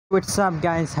What's up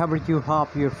guys, how are you?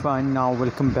 Hope you're fine. Now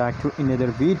welcome back to another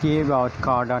video about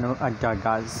Cardano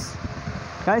guys.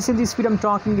 Guys, in this video I'm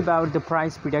talking about the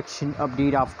price prediction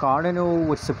update of Cardano,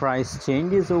 which the price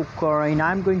changes occur, and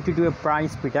I'm going to do a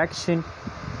price prediction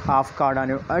of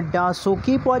Cardano Adda. So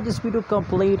keep watch this video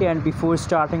complete, and before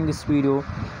starting this video,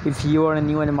 if you are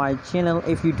new on my channel,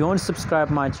 if you don't subscribe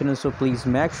my channel, so please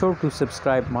make sure to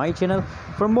subscribe my channel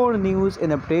for more news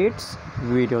and updates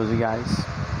videos guys.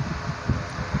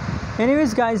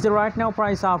 Anyways guys, the right now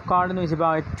price of Cardano is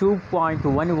about 2.11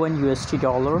 USD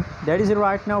dollar. That is the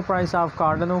right now price of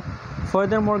Cardano.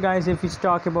 Furthermore guys, if we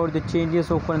talk about the changes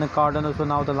occur in the Cardano, so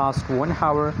now the last 1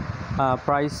 hour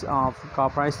price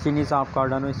changes of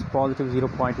Cardano is positive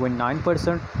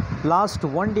 0.19%. Last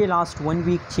 1 day, last 1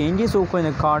 week changes occur in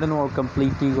the Cardano are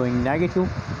completely going negative.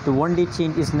 The 1 day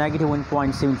change is negative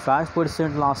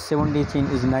 1.75%. Last 7 day change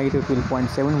is negative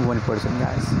 12.71%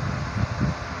 guys.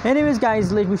 Anyways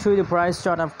guys, let me show you the price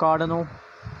chart of Cardano.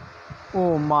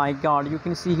 Oh my god, you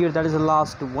can see here that is the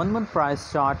last 1 month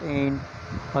price chart, and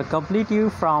completely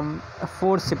from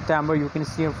 4 September. You can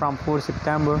see here from 4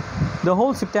 September, the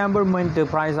whole September month the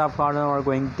price of Cardano are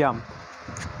going down.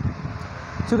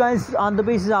 So guys, on the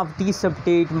basis of this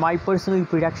update, my personal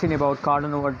prediction about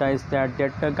Cardano is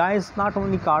that guys, not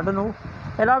only Cardano,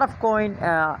 a lot of coin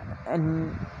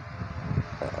and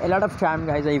a lot of time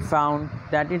guys, I found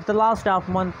that it's the last half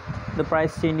month the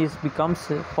price changes becomes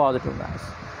positive guys.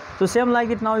 So same like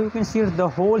it, now you can see the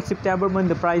whole September month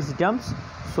the price dumps,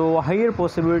 so higher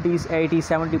possibilities,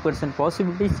 80-70%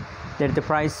 possibilities that the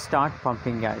price start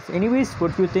pumping guys. Anyways,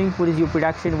 what do you think? What is your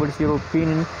prediction? What is your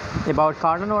opinion about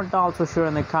Cardano? Also share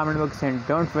in the comment box, and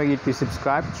don't forget to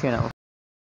subscribe channel.